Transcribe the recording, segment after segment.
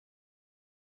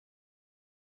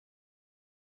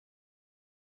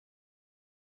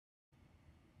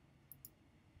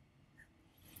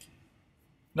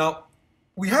Now,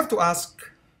 we have to ask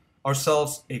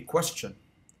ourselves a question.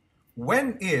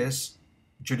 When is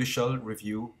judicial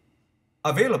review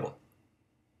available?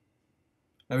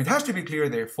 Now, it has to be clear,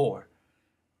 therefore,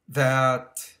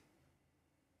 that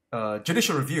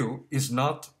judicial review is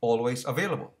not always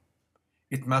available.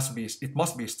 It must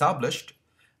be established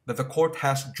that the court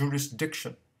has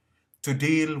jurisdiction to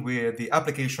deal with the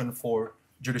application for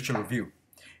judicial review.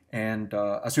 And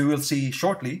as we will see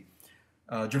shortly,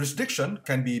 jurisdiction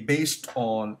can be based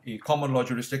on a common law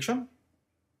jurisdiction,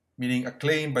 meaning a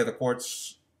claim by the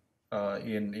courts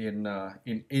in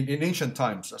ancient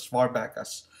times, as far back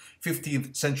as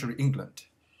 15th century England,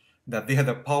 that they had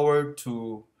the power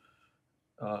to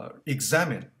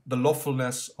examine the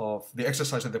lawfulness of the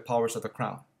exercise of the powers of the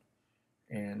crown.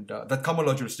 And that common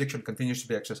law jurisdiction continues to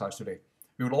be exercised today.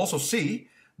 We will also see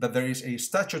that there is a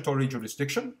statutory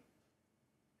jurisdiction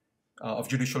of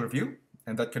judicial review,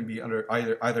 and that can be under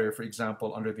either, for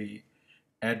example, under the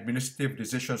Administrative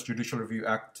Decisions Judicial Review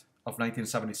Act of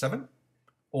 1977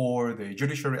 or the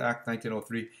Judiciary Act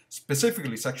 1903,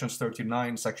 specifically sections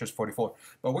 39, sections 44.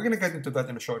 But we're going to get into that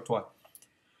in a short while.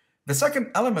 The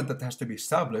second element that has to be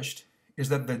established is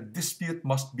that the dispute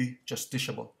must be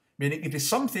justiciable, meaning it is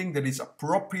something that is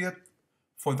appropriate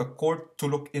for the court to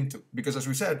look into. Because as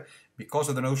we said, because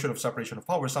of the notion of separation of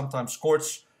powers, sometimes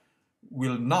courts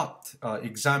will not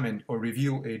examine or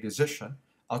review a decision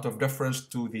out of deference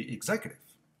to the executive.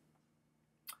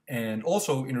 And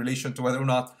also in relation to whether or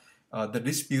not the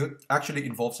dispute actually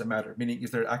involves a matter, meaning is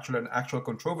there actually an actual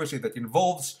controversy that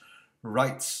involves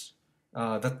rights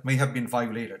that may have been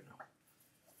violated.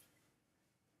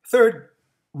 Third,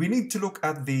 we need to look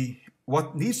at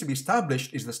what needs to be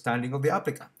established is the standing of the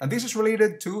applicant. And this is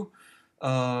related to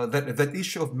that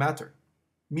issue of matter,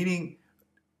 meaning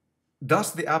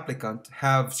does the applicant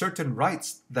have certain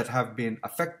rights that have been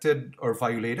affected or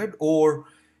violated, or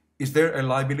is there a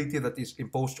liability that is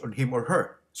imposed on him or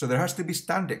her? So there has to be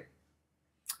standing.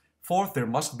 Fourth, there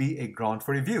must be a ground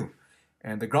for review.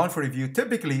 And the ground for review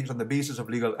typically is on the basis of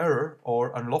legal error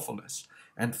or unlawfulness.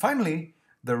 And finally,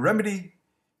 the remedy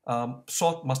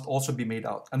sought must also be made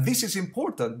out. And this is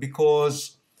important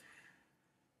because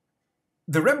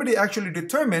the remedy actually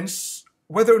determines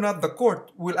whether or not the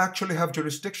court will actually have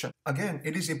jurisdiction. Again,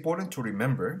 it is important to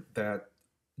remember that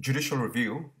judicial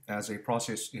review as a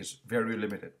process is very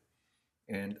limited.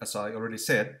 And as I already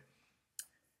said,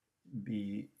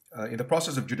 in the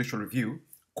process of judicial review,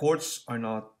 courts are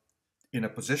not in a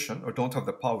position or don't have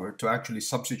the power to actually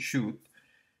substitute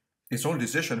its own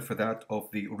decision for that of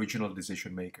the original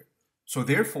decision maker. So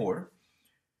therefore,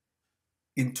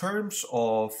 in terms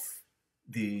of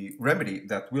the remedy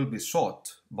that will be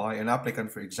sought by an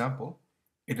applicant, for example,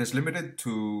 it is limited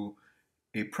to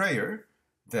a prayer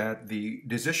that the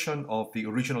decision of the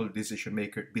original decision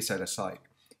maker be set aside.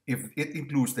 If it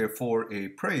includes, therefore, a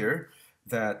prayer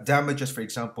that damages, for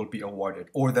example, be awarded,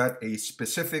 or that a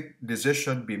specific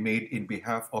decision be made in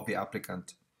behalf of the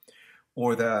applicant,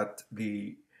 or that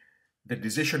the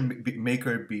decision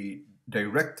maker be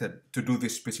directed to do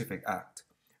this specific act,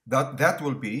 that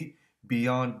will be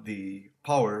beyond the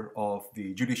power of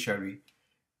the judiciary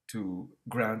to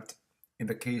grant in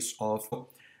the case of.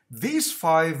 These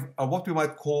five are what we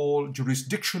might call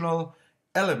jurisdictional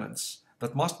elements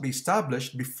that must be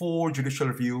established before judicial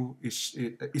review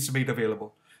is made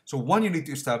available. So one, you need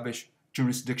to establish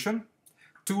jurisdiction.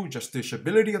 Two,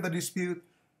 justiciability of the dispute.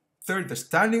 Third, the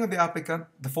standing of the applicant.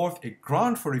 The fourth, a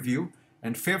ground for review.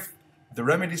 And fifth, the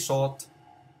remedy sought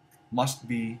must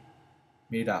be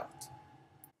made out.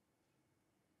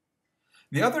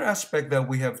 The other aspect that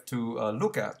we have to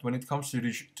look at when it comes to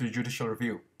judicial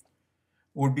review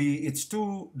would be its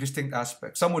two distinct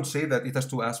aspects. Some would say that it has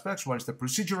two aspects. One is the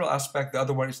procedural aspect, the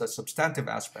other one is the substantive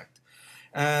aspect.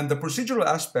 And the procedural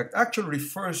aspect actually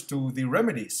refers to the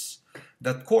remedies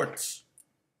that courts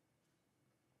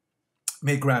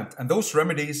may grant. And those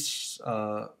remedies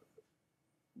will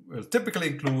typically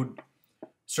include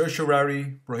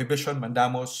certiorari, prohibition,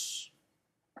 mandamus,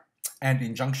 and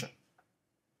injunction.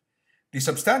 The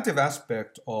substantive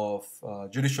aspect of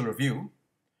judicial review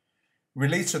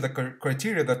relates to the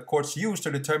criteria that courts use to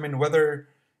determine whether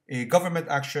a government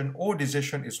action or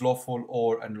decision is lawful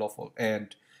or unlawful.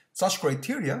 And such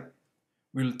criteria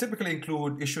will typically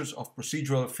include issues of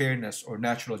procedural fairness or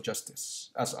natural justice,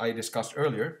 as I discussed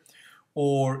earlier,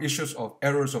 or issues of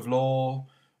errors of law,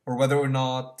 or whether or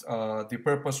not the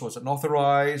purpose was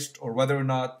unauthorized, or whether or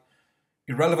not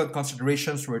irrelevant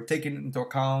considerations were taken into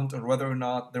account, or whether or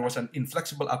not there was an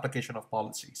inflexible application of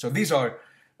policy. So these are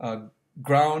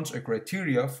grounds or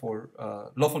criteria for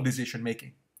lawful decision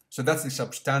making. So that's the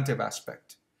substantive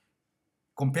aspect.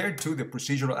 Compared to the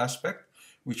procedural aspect,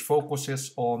 which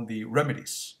focuses on the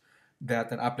remedies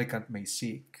that an applicant may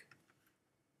seek.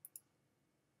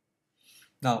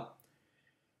 Now,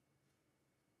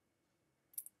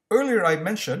 earlier I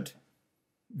mentioned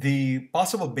the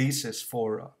possible basis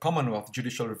for Commonwealth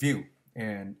judicial review,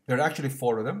 and there are actually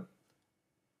four of them.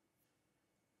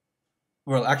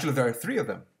 Well, actually, there are three of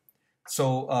them.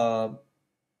 So,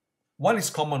 one is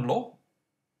common law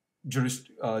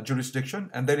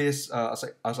jurisdiction, and that is,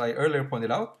 as I earlier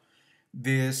pointed out,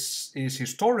 this is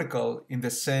historical in the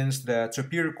sense that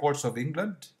superior courts of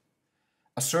England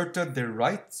asserted their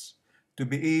rights to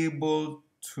be able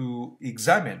to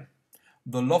examine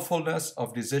the lawfulness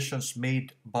of decisions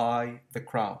made by the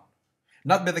Crown.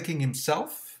 Not by the King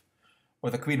himself or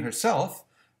the Queen herself,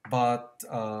 but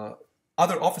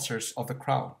other officers of the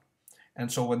Crown.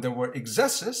 And so when there were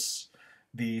excesses,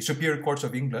 the superior courts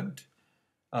of England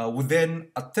would then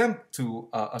attempt to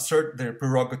assert their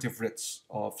prerogative writs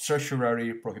of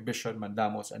certiorari, prohibition,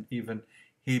 mandamus, and even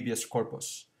habeas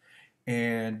corpus.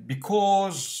 And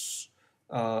because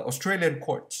Australian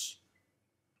courts,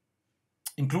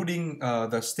 including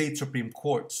the state supreme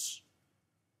courts,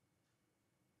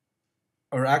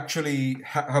 are actually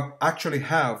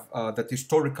have that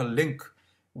historical link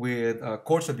with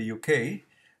courts of the UK,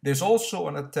 there's also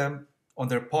an attempt on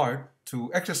their part to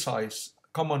exercise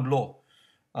common law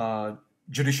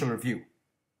judicial review.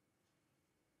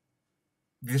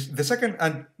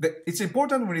 It's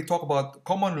important when we talk about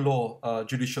common law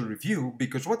judicial review,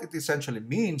 because what it essentially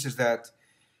means is that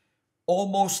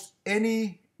almost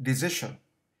any decision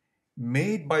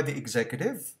made by the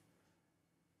executive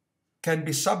can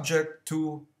be subject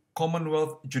to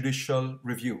Commonwealth judicial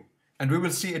review. And we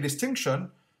will see a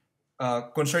distinction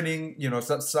concerning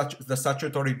the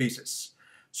statutory basis.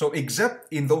 So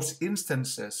except in those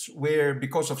instances where,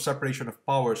 because of separation of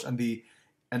powers and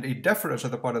a deference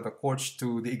on the part of the courts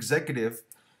to the executive,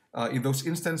 in those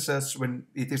instances when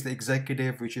it is the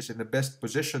executive which is in the best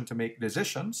position to make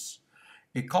decisions,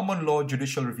 a common law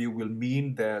judicial review will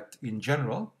mean that in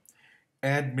general,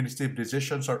 administrative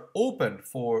decisions are open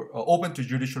to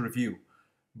judicial review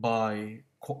by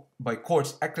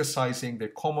courts exercising their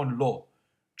common law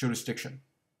jurisdiction.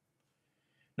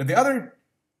 Now, the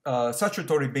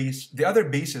other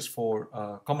basis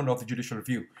for common law judicial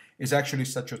review is actually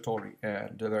statutory,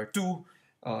 and there are two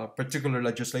particular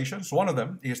legislations. One of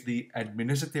them is the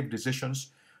Administrative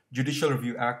Decisions Judicial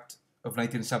Review Act of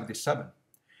 1977,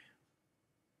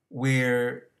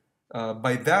 where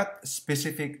by that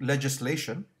specific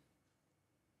legislation,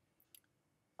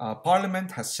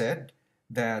 Parliament has said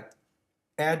that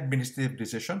administrative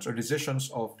decisions or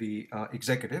decisions of the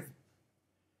executive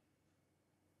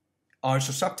are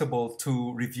susceptible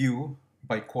to review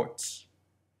by courts.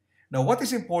 Now, what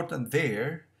is important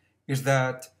there is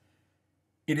that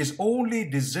it is only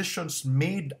decisions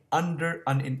made under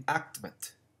an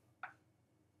enactment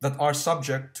that are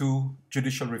subject to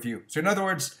judicial review. So in other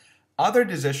words, other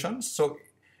decisions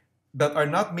that are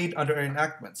not made under an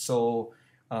enactment. So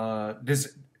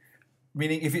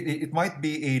meaning if it might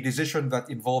be a decision that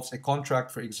involves a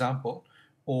contract, for example,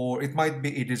 or it might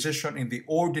be a decision in the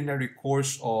ordinary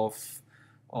course of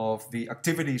the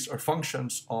activities or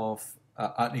functions of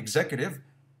an executive,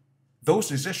 those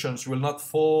decisions will not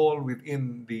fall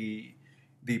within the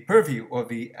purview of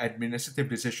the Administrative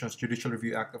Decisions Judicial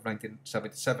Review Act of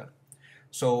 1977.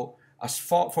 So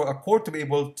for a court to be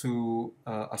able to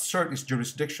assert its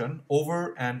jurisdiction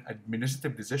over an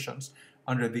administrative decisions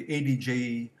under the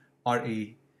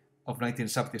ADJRA of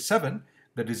 1977,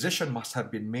 the decision must have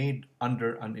been made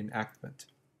under an enactment.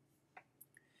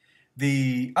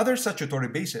 The other statutory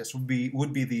basis would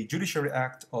be the Judiciary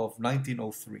Act of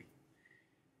 1903.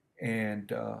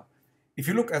 And if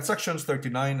you look at sections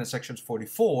 39 and sections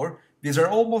 44, these are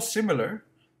almost similar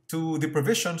to the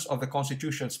provisions of the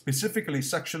Constitution, specifically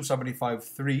section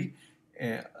 75.3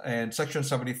 and section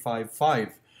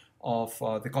 75.5 of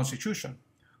the Constitution,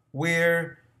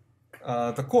 where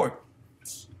the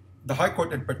High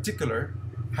Court in particular,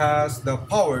 has the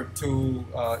power to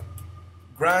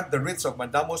grant the writs of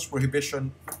mandamus,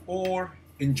 prohibition, or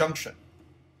injunction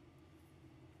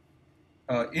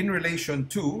in relation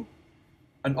to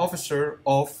an officer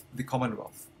of the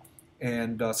Commonwealth.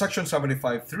 And section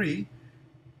 75.3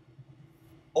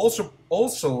 also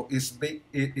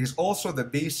is also the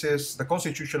basis, the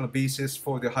constitutional basis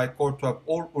for the High Court to have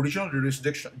original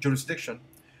jurisdiction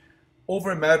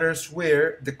over matters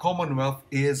where the Commonwealth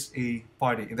is a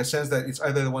party, in the sense that it's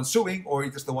either the one suing or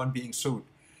it is the one being sued.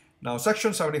 Now,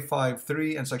 section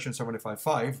 75.3 and section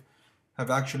 75.5 have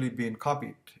actually been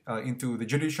copied into the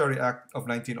Judiciary Act of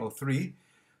 1903,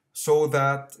 so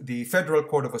that the Federal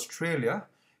Court of Australia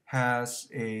has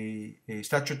a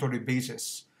statutory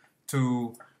basis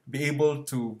to be able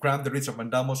to grant the writs of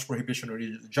mandamus, prohibition, or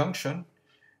injunction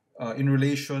in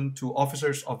relation to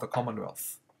officers of the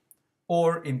Commonwealth,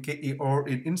 or in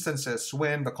instances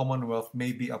when the Commonwealth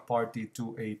may be a party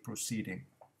to a proceeding.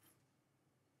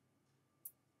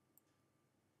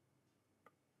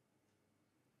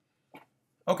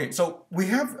 Okay, so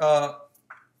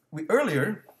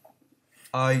earlier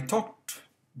I talked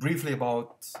briefly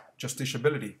about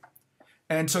justiciability.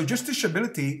 And so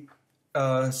justiciability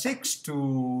seeks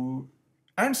to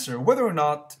answer whether or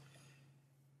not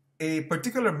a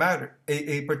particular matter,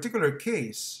 a particular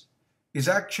case is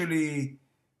actually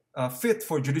fit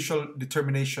for judicial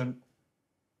determination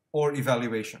or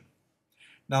evaluation.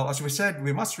 Now, as we said,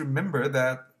 we must remember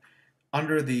that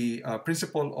under the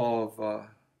principle of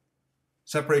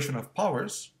separation of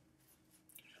powers,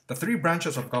 the three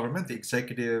branches of government, the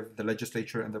executive, the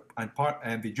legislature,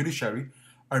 and the judiciary,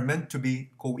 are meant to be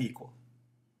co-equal.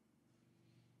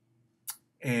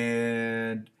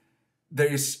 And there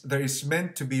is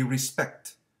meant to be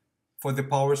respect for the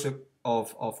powers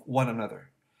of one another.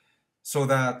 So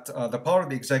that the power of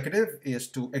the executive is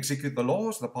to execute the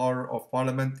laws, the power of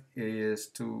parliament is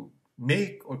to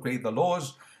make or create the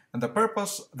laws, and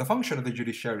the function of the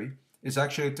judiciary is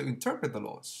actually to interpret the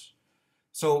laws.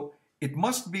 So it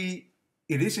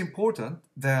is important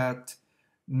that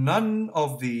none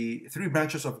of the three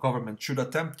branches of government should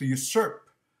attempt to usurp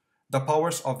the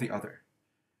powers of the other.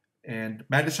 And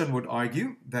Madison would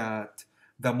argue that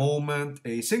the moment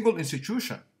a single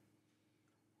institution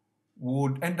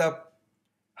would end up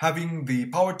having the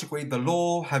power to create the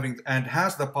law, and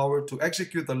has the power to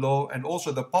execute the law, and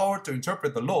also the power to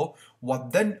interpret the law,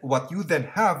 what you then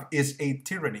have is a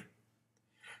tyranny.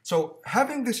 So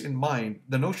having this in mind,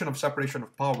 the notion of separation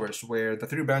of powers where the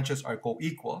three branches are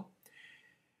co-equal,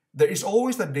 there is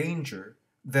always the danger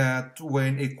that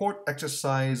when a court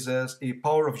exercises a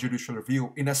power of judicial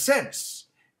review, in a sense,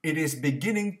 it is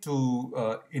beginning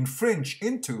to infringe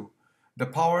into the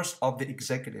powers of the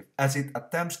executive as it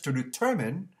attempts to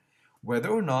determine whether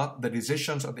or not the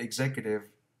decisions of the executive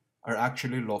are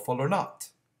actually lawful or not.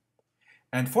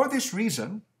 And for this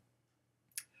reason,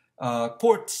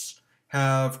 courts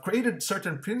have created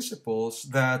certain principles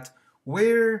that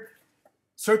where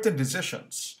certain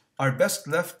decisions are best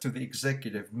left to the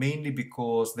executive, mainly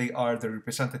because they are the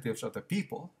representatives of the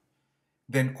people,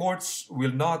 then courts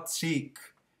will not seek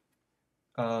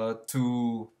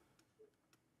to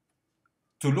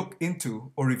look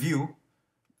into or review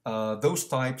those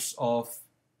types of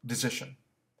decision,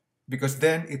 because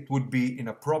then it would be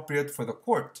inappropriate for the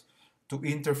court to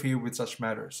interfere with such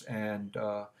matters. And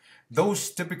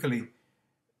those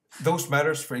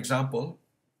matters, for example,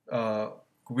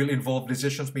 will involve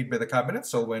decisions made by the cabinet.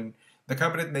 So when the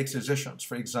cabinet makes decisions,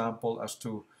 for example, as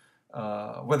to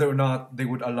whether or not they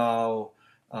would allow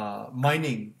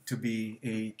mining to be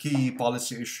a key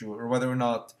policy issue, or whether or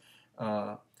not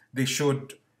they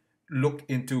should look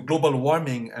into global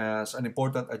warming as an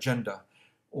important agenda,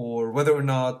 or whether or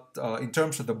not, in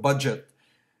terms of the budget,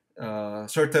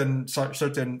 certain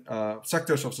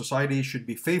sectors of society should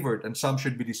be favored and some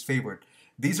should be disfavored.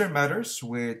 These are matters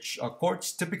which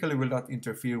courts typically will not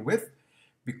interfere with,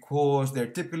 because they're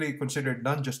typically considered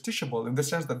non-justiciable in the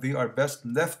sense that they are best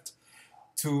left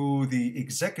to the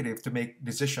executive to make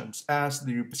decisions as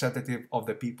the representative of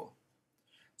the people.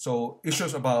 So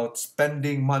issues about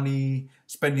spending money,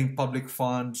 spending public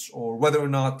funds, or whether or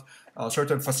not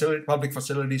certain public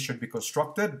facilities should be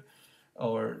constructed,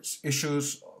 or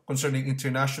issues concerning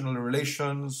international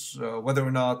relations, whether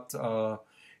or not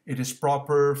it is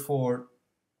proper for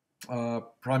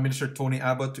Prime Minister Tony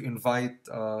Abbott to invite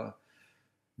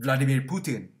Vladimir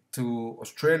Putin to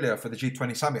Australia for the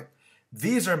G20 summit.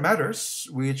 These are matters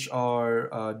which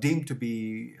are deemed to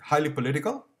be highly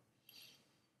political.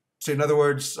 So in other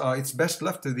words, it's best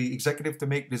left to the executive to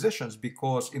make decisions,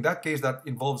 because in that case that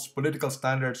involves political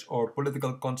standards or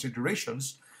political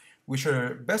considerations which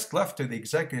are best left to the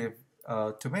executive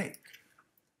to make.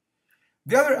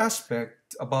 The other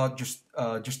aspect about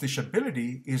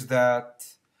justiciability is that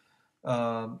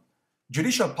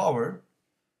judicial power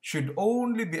should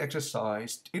only be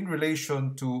exercised in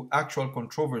relation to actual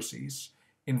controversies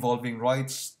involving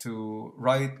rights to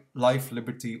life,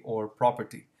 liberty, or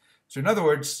property. So in other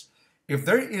words, if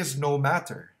there is no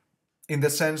matter, in the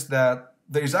sense that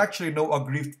there is actually no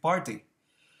aggrieved party,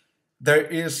 there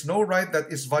is no right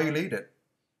that is violated,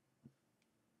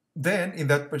 then in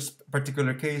that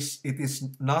particular case, it is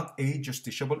not a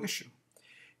justiciable issue.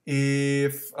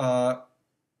 If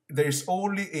there is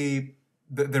only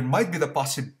there might be the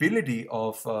possibility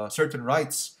of certain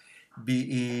rights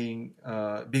being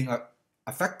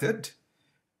affected,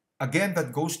 again,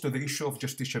 that goes to the issue of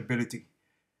justiciability.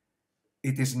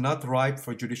 It is not ripe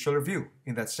for judicial review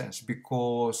in that sense,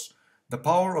 because the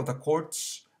power of the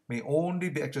courts may only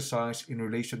be exercised in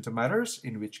relation to matters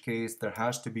in which case there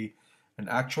has to be an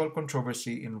actual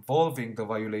controversy involving the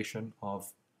violation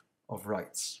of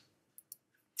rights.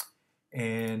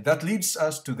 And that leads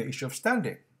us to the issue of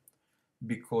standing,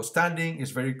 because standing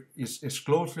is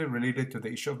closely related to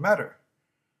the issue of matter.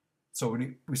 So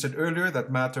we said earlier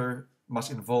that matter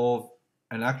must involve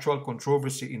an actual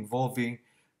controversy involving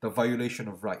the violation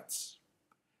of rights.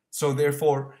 So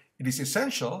therefore, it is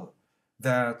essential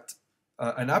that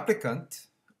an applicant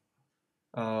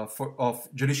of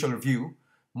judicial review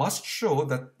must show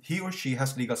that he or she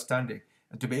has legal standing.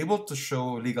 And to be able to show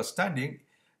legal standing,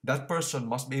 that person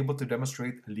must be able to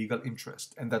demonstrate a legal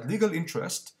interest. And that legal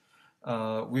interest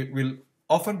will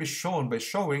often be shown by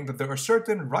showing that there are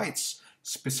certain rights,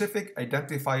 specific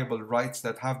identifiable rights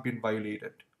that have been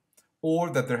violated, or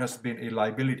that there has been a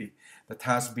liability that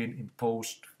has been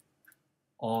imposed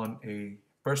on a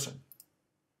person.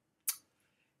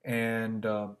 And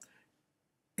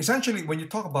essentially, when you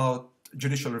talk about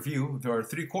judicial review, there are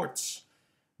three courts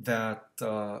that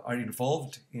are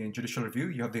involved in judicial review.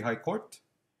 You have the High Court,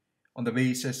 on the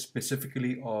basis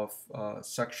specifically of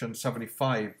Section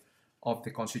 75 of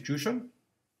the Constitution.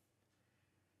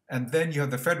 And then you have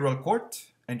the Federal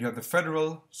Court, and you have the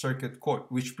Federal Circuit Court,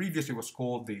 which previously was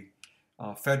called the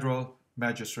Federal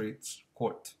Magistrates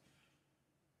Court.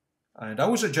 And I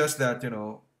would suggest that,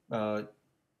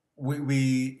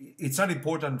 it's not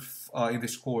important in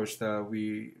this course that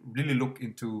we really look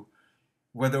into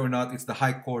whether or not it's the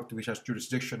High Court which has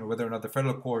jurisdiction, or whether or not the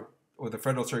Federal Court or the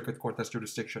Federal Circuit Court has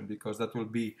jurisdiction, because that will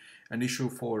be an issue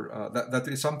for that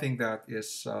is something that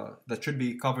is that should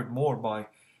be covered more by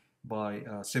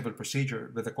civil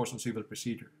procedure, with the course of civil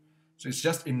procedure. So it's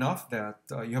just enough that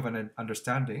you have an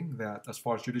understanding that as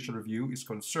far as judicial review is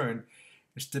concerned,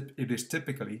 it is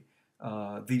typically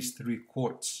these three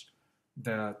courts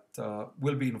that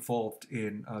will be involved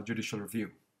in judicial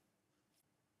review.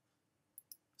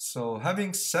 So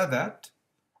having said that,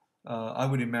 I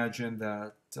would imagine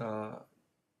that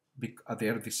at the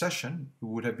end of the session, we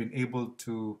would have been able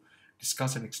to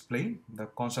discuss and explain the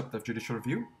concept of judicial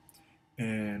review,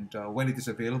 and when it is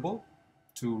available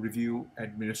to review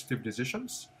administrative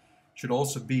decisions. Should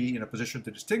also be in a position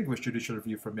to distinguish judicial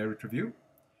review from merit review.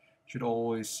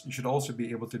 You should also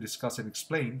be able to discuss and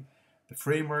explain the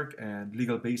framework and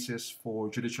legal basis for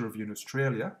judicial review in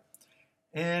Australia,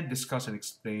 and discuss and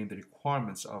explain the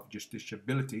requirements of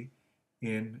justiciability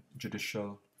in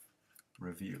judicial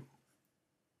review.